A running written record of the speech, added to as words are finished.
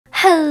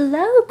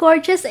Hello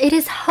gorgeous, it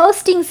is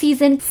hosting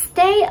season.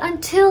 Stay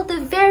until the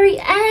very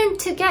end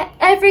to get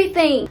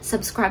everything.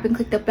 Subscribe and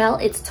click the bell,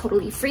 it's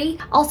totally free.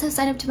 Also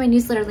sign up to my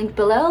newsletter link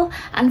below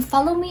and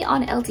follow me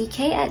on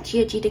LDK at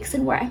Gia G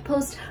Dixon, where I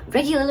post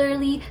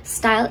regularly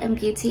style and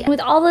beauty.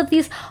 With all of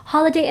these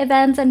holiday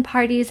events and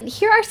parties,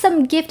 here are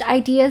some gift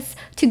ideas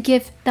to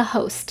give the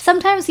host.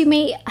 Sometimes you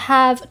may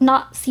have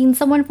not seen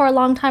someone for a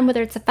long time,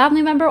 whether it's a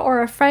family member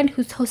or a friend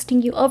who's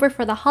hosting you over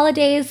for the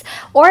holidays,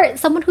 or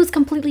someone who's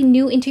completely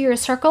new into your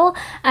circle,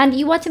 and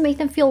you want to make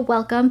them feel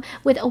welcome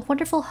with a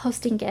wonderful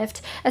hosting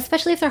gift,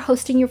 especially if they're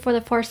hosting you for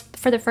the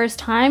first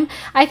time.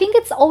 I think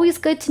it's always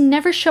good to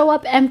never show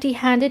up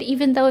empty-handed,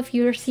 even though if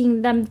you're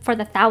seeing them for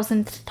the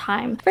 1000th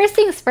time. First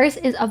things first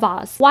is a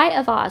vase. Why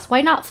a vase?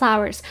 Why not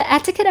flowers? The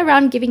etiquette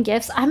around giving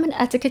gifts. I'm an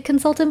etiquette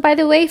consultant, by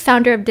the way,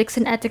 founder of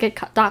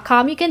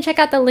DixonEtiquette.com. You can check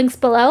out the links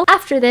below.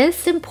 After this,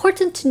 it's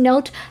important to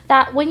note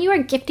that when you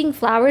are gifting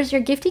flowers,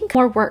 you're gifting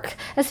more work,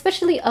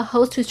 especially a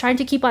host who's trying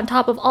to keep on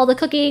top of all the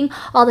cooking,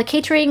 all the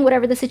catering,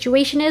 whatever the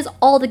situation is,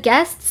 all the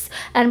guests,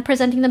 and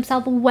presenting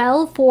themselves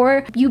well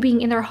for you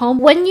being in their home.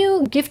 When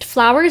you gift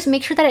flowers,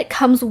 make sure that it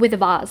comes with a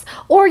vase,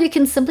 or you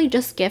can simply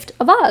just gift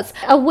a vase.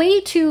 A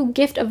way to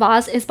gift a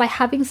vase is by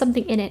having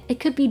something in it. It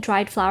could be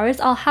dried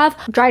flowers. I'll have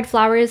dried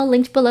flowers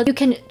linked below. You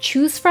can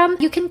choose from.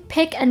 You can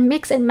pick and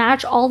mix and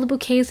match all the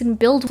bouquets and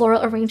build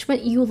floral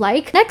arrangement you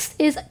like. Next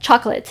is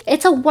chocolate.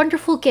 It's a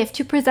wonderful gift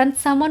to present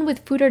someone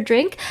with food or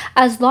drink,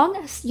 as long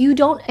as you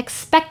don't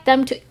expect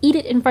them to eat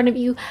it in front of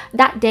you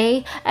that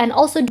day. And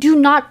also do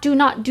not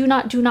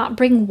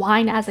bring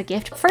wine as a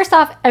gift. First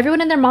off,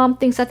 everyone and their mom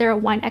thinks that they're a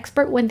wine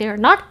expert when they're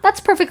not. That's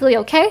perfectly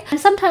okay. And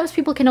sometimes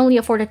people can only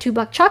afford a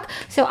 $2 chuck,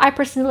 so I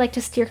personally like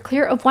to steer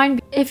clear of wine.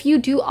 If you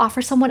do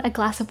offer someone a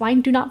glass of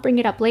wine, do not bring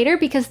it up later,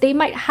 because they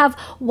might have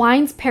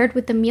wines paired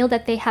with the meal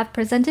that they have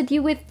presented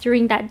you with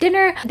during that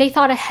dinner. They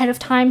thought ahead of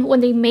time when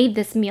they made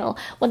this meal,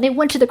 when they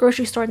went to the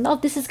grocery store, and oh,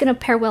 this is gonna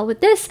pair well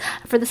with this.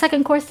 For the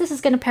second course, this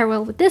is gonna pair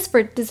well with this.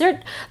 For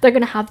dessert, they're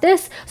gonna have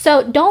this.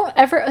 So don't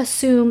ever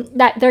assume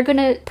that they're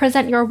gonna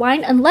present your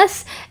wine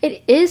unless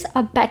it is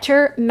a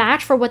better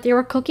match for what they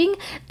were cooking.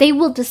 They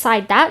will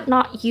decide that,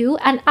 not you.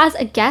 And as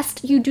a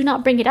guest, you do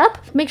not bring it up.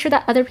 Make sure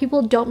that other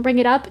people don't bring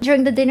it up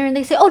during the dinner and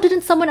they say, oh,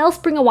 didn't someone else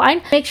bring a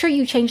wine? Make sure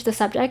you change the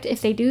subject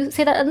if they do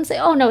say that, and say,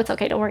 oh no, it's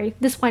okay, don't worry,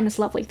 this wine is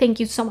lovely, thank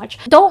you so much.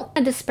 Don't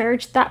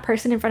disparage that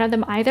person in front of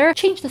them either.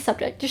 Change the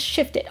subject, just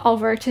shift it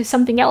over to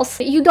something else.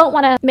 You don't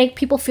want to make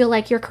people feel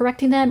like you're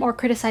correcting them or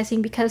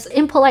criticizing, because it's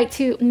impolite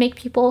to make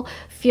people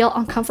feel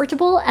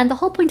uncomfortable, and the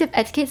whole point of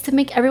etiquette is to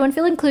make everyone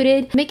feel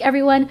included, make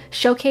everyone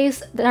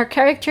showcase their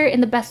character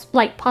in the best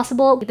light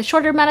possible. The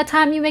shorter amount of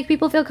time you make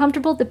people feel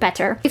comfortable, the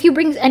better. If you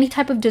bring any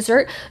type of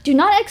dessert, do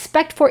not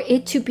expect for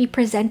it to be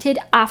presented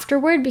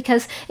afterward,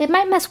 because it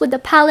might mess with the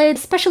palate.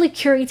 Especially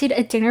curated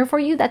a dinner for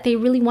you that they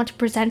really want to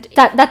present,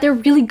 that they're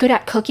really good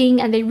at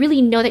cooking and they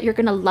really know that you're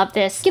gonna love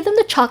this. Give them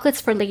the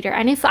chocolates for later.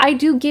 And if I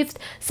do give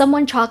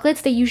someone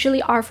chocolates, they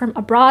usually are from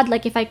abroad.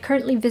 Like if I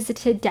currently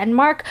visited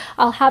Denmark,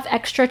 I'll have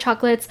extra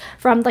chocolates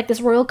from like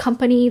this royal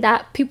company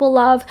that people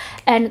love,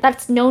 and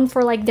that's known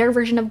for like their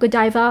version of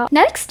Godiva.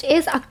 Next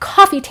is a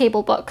coffee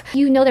table book.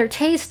 You know their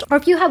taste, or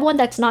if you have one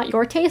that's not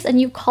your taste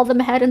and you call them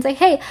ahead and say,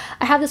 hey,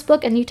 I have this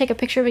book, and you take a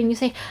picture of it and you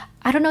say,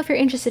 I don't know if you're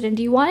interested in,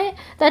 do you want it?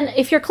 Then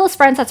if you're close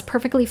friends, that's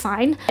perfectly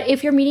fine.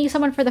 If you're meeting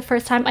someone for the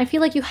first time, I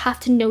feel like you have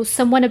to know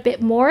someone a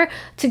bit more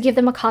to give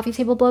them a coffee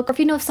table book. Or if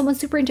you know if someone's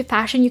super into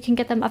fashion, you can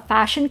get them a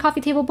fashion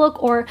coffee table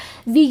book, or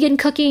vegan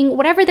cooking,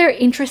 whatever they're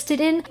interested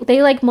in.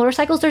 They like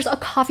motorcycles, there's a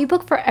coffee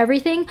book for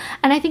everything,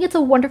 and I think it's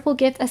a wonderful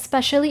gift,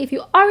 especially if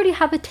you already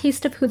have a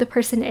taste of who the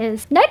person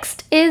is.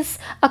 Next is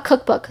a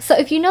cookbook. So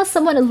if you know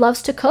someone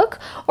loves to cook,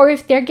 or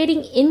if they're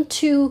getting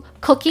into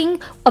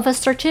cooking of a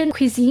certain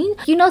cuisine,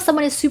 you know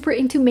someone is super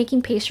into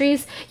making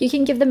pastries, you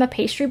can give them a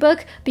pastry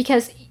book,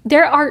 because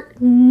there are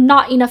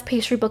not enough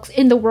pastry books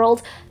in the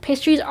world.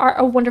 Pastries are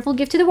a wonderful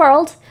gift to the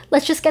world.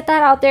 Let's just get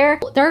that out there.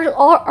 There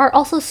are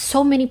also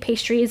so many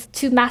pastries.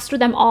 To master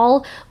them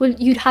all,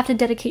 you'd have to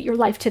dedicate your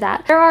life to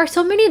that. There are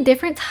so many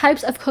different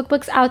types of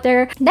cookbooks out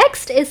there.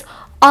 Next is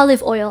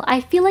olive oil.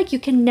 I feel like you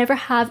can never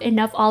have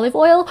enough olive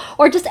oil,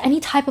 or just any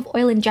type of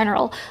oil in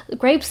general.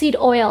 Grapeseed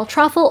oil,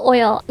 truffle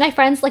oil. My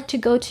friends like to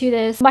go to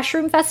this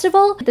mushroom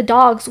festival. The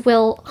dogs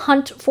will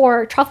hunt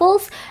for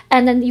truffles,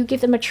 and then you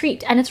give them a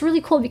treat. And it's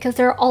really cool because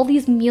there are all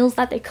these meals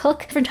that they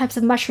cook, different types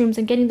of mushrooms,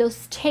 and getting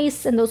those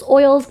tastes and those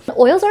oils. The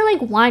oils are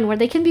like wine, where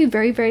they can be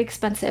very, very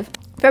expensive.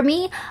 For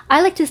me,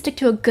 I like to stick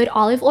to a good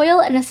olive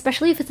oil, and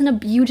especially if it's in a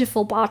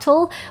beautiful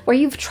bottle where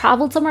you've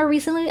traveled somewhere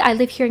recently. I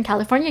live here in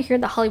California, here in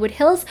the Hollywood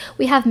Hills.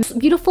 We have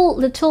beautiful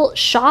little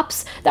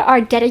shops that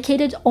are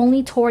dedicated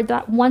only toward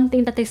that one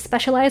thing that they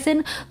specialize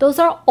in. Those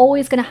are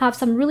always going to have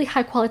some really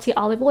high quality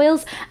olive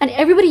oils, and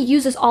everybody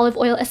uses olive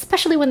oil,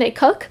 especially when they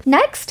cook.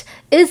 Next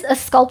is a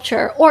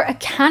sculpture or a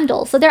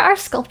candle. So there are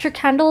sculpture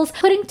candles,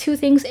 putting two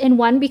things in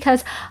one,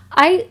 because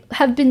I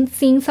have been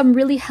seeing some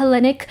really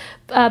Hellenic,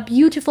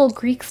 beautiful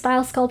Greek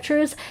style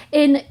sculptures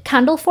in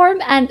candle form,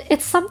 and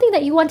it's something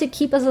that you want to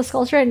keep as a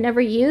sculpture and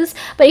never use.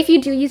 But if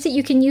you do use it,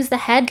 you can use the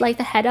head, light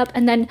the head up,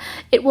 and then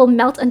it will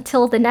melt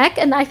until the neck,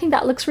 and I think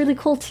that looks really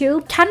cool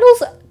too.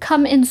 Candles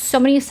come in so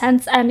many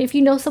scents, and if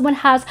you know someone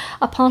has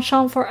a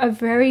penchant for a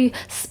very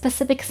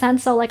specific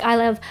scent, so like I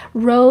love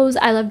rose,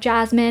 I love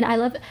jasmine, I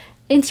love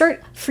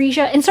insert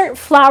freesia, insert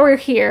flower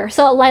here,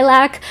 so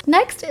lilac.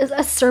 Next is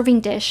a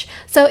serving dish.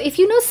 So if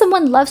you know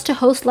someone loves to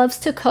host, loves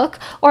to cook,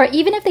 or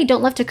even if they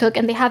don't love to cook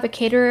and they have a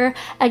caterer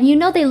and you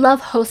know they love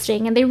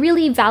hosting and they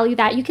really value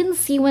that, you can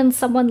see when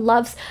someone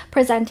loves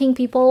presenting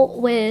people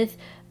with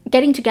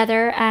getting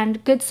together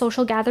and good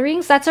social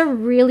gatherings. That's a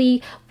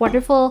really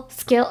wonderful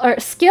skill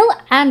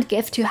and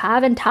gift to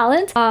have, and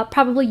talent.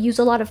 Probably use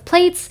a lot of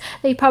plates.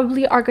 They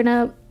probably are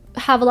gonna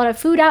have a lot of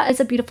food out.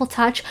 It's a beautiful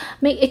touch.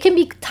 It can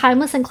be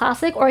timeless and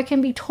classic, or it can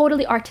be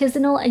totally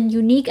artisanal and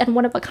unique and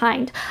one of a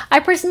kind.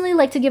 I personally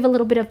like to give a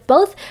little bit of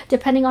both,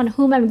 depending on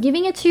whom I'm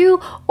giving it to,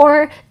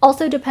 or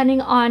also depending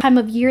on time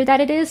of year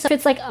that it is. So if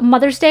it's like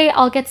Mother's Day,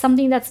 I'll get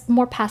something that's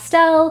more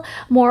pastel,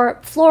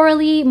 more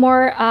florally,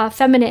 more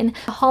feminine.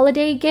 A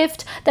holiday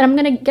gift, then I'm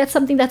gonna get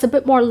something that's a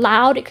bit more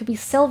loud. It could be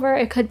silver,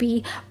 it could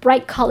be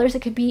bright colors,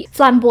 it could be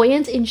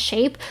flamboyant in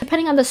shape.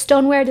 Depending on the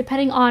stoneware,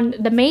 depending on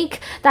the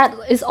make, that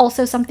is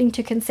also something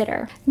to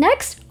consider.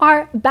 Next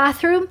are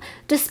bathroom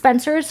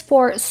dispensers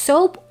for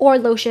soap or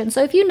lotion.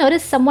 So if you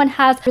notice someone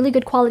has really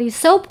good quality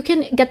soap, you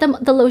can get them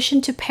the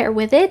lotion to pair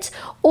with it,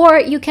 or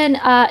you can,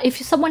 if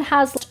someone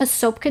has a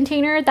soap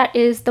container that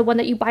is the one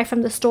that you buy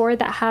from the store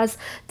that has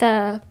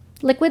the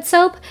liquid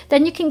soap,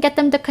 then you can get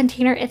them the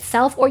container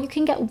itself, or you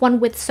can get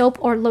one with soap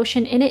or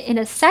lotion in it in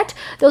a set.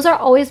 Those are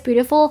always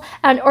beautiful.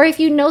 And or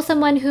if you know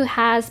someone who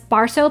has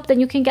bar soap,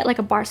 then you can get like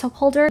a bar soap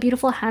holder,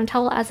 beautiful hand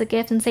towel as a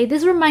gift, and say,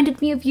 this reminded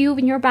me of you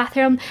in your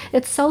bathroom.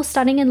 It's so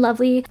stunning and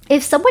lovely.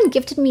 If someone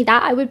gifted me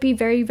that, I would be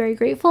very, very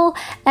grateful,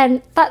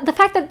 and the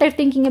fact that they're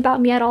thinking about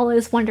me at all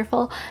is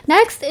wonderful.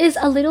 Next is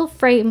a little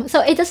frame.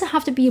 So it doesn't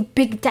have to be a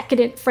big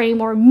decadent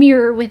frame or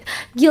mirror with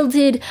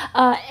gilded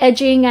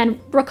edging and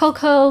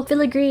rococo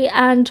filigree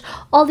and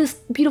all this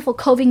beautiful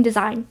coving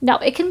design. Now,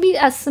 it can be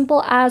as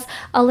simple as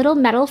a little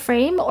metal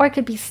frame, or it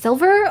could be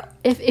silver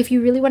if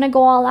you really want to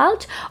go all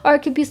out, or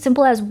it could be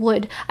simple as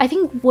wood. I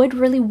think wood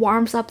really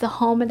warms up the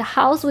home and the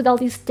house with all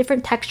these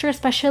different textures,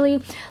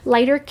 especially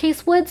lighter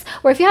case woods,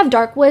 or if you have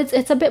dark woods,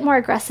 it's a bit more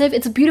aggressive.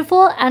 It's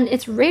beautiful and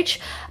it's rich,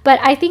 but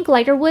I think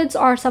lighter woods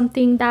are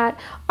something that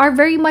are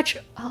very much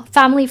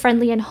family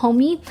friendly and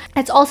homey.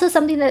 It's also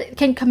something that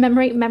can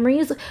commemorate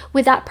memories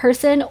with that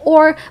person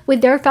or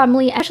with their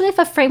family. Especially if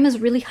a frame is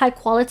really high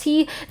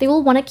quality, they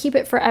will want to keep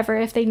it forever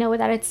if they know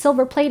that it's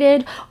silver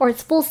plated or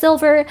it's full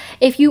silver.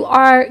 If you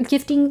are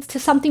gifting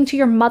something to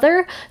your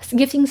mother,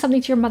 gifting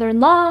something to your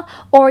mother-in-law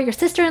or your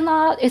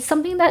sister-in-law, it's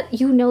something that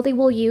you know they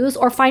will use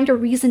or find a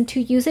reason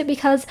to use it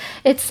because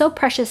it's so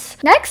precious.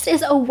 Next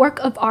is a work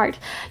of art.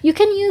 You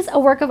can use a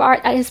work of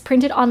art that is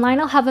printed online.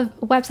 I'll have a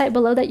website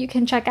below that you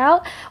can check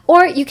out,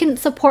 or you can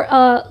support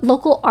a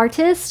local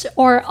artist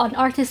or an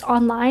artist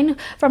online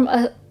from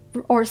a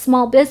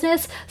small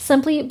business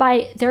simply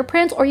by their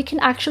prints, or you can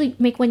actually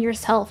make one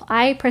yourself.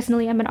 I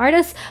personally am an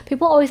artist.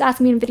 People always ask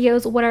me in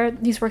videos, what are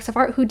these works of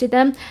art, who did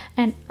them,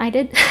 and I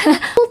did.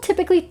 People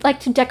typically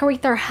like to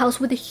decorate their house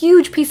with a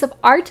huge piece of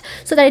art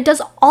so that it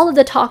does all of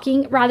the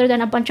talking rather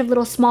than a bunch of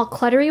little small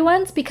cluttery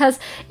ones, because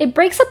it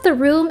breaks up the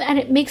room and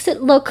it makes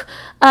it look,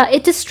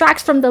 it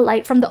distracts from the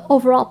light, from the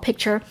overall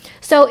picture.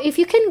 So if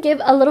you can give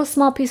a little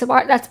small piece of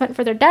art that's meant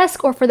for their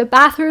desk or for the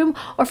bathroom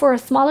or for a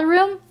smaller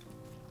room,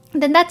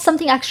 then that's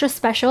something extra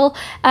special.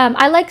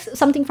 I like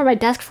something for my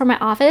desk, for my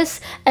office,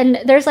 and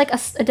there's like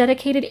a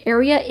dedicated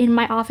area in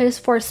my office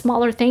for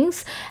smaller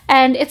things,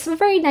 and it's a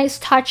very nice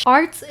touch.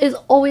 Art is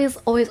always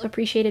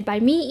appreciated by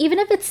me, even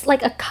if it's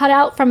like a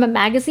cutout from a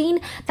magazine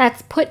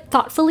that's put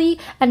thoughtfully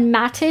and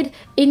matted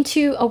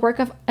into a work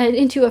of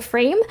into a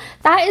frame.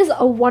 That is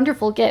a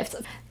wonderful gift.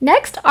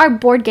 Next are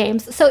board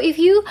games. So if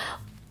you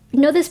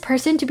know this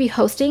person to be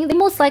hosting, they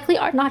most likely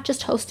are not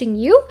just hosting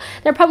you,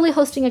 they're probably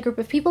hosting a group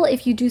of people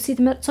if you do see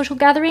them at social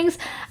gatherings.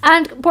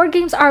 And board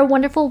games are a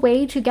wonderful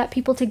way to get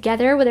people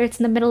together, whether it's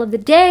in the middle of the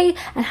day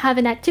and have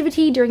an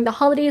activity during the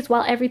holidays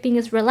while everything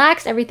is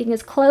relaxed, everything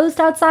is closed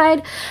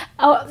outside.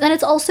 And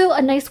it's also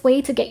a nice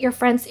way to get your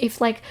friends, if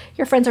like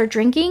your friends are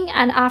drinking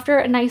and after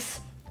a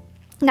nice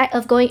night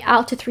of going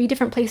out to 3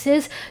 different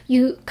places,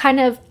 you kind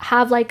of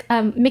have like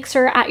a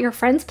mixer at your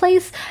friend's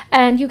place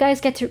and you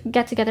guys get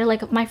together.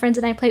 Like my friends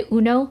and I play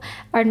Uno,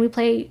 and we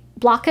play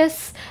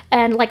Blockus,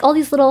 and like all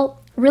these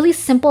little really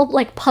simple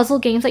like puzzle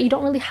games that you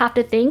don't really have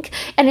to think,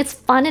 and it's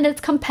fun and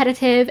it's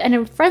competitive and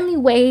in a friendly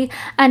way,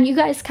 and you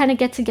guys kind of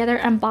get together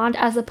and bond,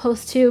 as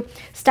opposed to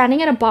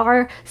standing at a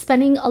bar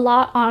spending a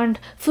lot on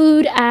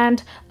food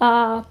and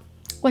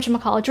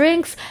whatchamacallit,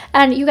 drinks,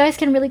 and you guys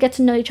can really get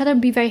to know each other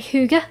and be very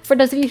hygge. For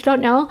those of you who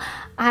don't know,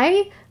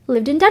 I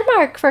lived in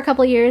Denmark for a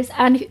couple years,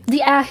 and the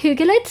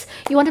hyggeligt,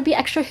 you want to be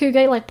extra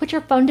hygge, like put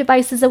your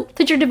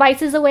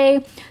devices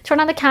away, turn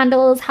on the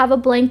candles, have a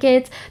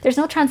blanket. There's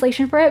no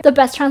translation for it. The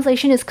best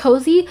translation is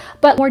cozy,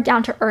 but more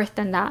down to earth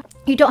than that.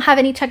 You don't have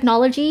any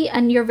technology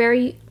and you're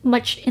very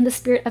much in the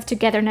spirit of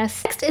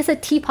togetherness. Next is a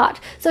teapot.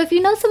 So if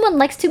you know someone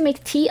likes to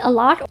make tea a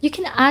lot, you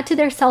can add to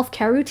their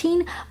self-care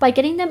routine by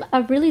getting them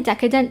a really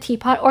decadent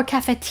teapot or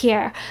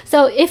cafetiere.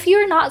 So if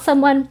you're not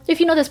someone, if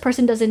you know this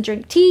person doesn't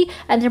drink tea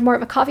and they're more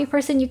of a coffee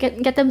person, you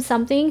can get them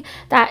something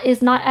that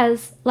is not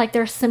as like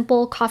their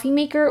simple coffee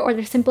maker or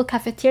their simple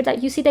cafetiere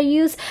that you see they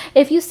use.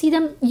 If you see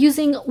them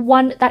using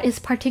one that is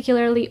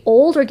particularly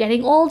old or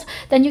getting old,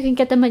 then you can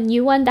get them a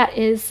new one that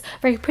is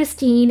very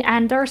pristine.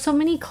 And there are so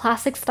many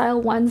classic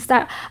style ones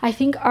that I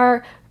think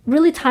are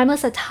really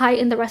timeless that tie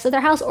in the rest of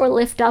their house or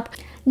lift up.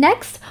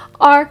 Next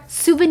are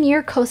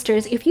souvenir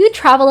coasters. If you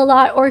travel a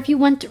lot or if you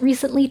went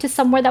recently to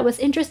somewhere that was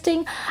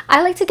interesting,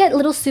 I like to get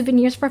little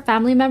souvenirs for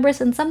family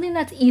members, and something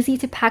that's easy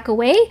to pack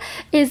away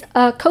is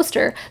a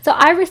coaster. So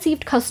I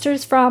received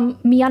coasters from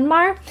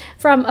Myanmar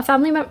from a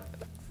family member,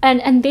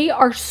 and they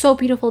are so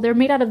beautiful. They're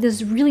made out of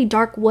this really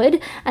dark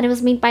wood, and it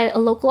was made by a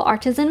local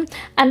artisan.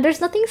 And there's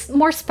nothing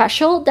more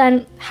special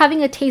than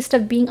having a taste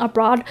of being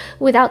abroad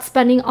without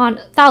spending on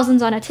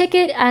thousands on a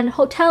ticket and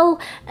hotel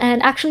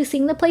and actually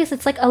seeing the place.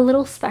 It's like a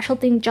little special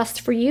thing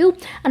just for you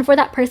and for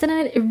that person,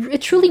 and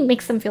it truly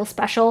makes them feel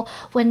special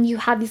when you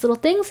have these little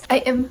things. I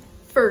am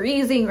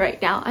freezing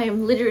right now. I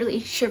am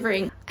literally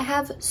shivering. I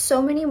have so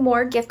many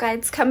more gift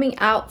guides coming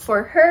out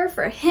for her,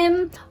 for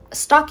him,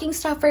 stocking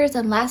stuffers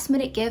and last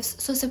minute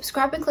gifts, so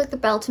subscribe and click the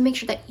bell to make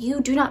sure that you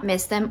do not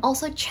miss them.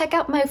 Also check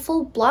out my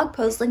full blog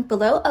post link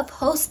below of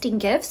hosting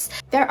gifts.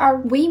 There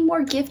are way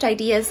more gift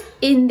ideas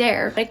in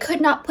there I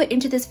could not put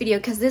into this video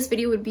because this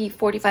video would be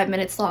 45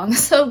 minutes long,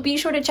 so be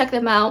sure to check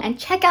them out and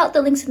check out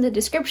the links in the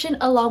description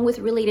along with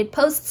related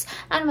posts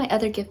and my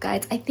other gift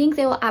guides. I think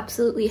they will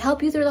absolutely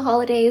help you through the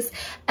holidays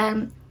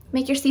and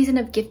make your season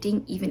of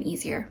gifting even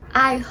easier.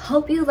 I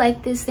hope you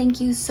liked this.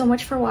 Thank you so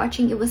much for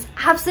watching. It was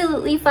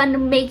absolutely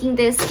fun making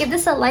this. Give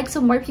this a like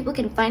so more people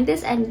can find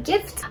this and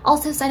gift.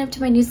 Also sign up to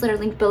my newsletter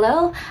link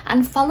below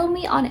and follow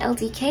me on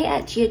LDK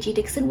at Gia G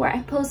Dixon, where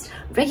I post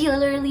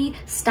regularly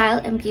style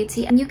and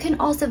beauty. And you can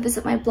also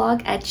visit my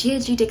blog at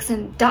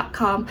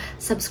giagdixon.com.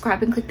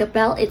 Subscribe and click the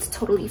bell. It's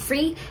totally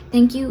free.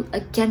 Thank you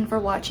again for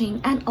watching,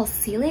 and I'll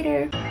see you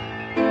later.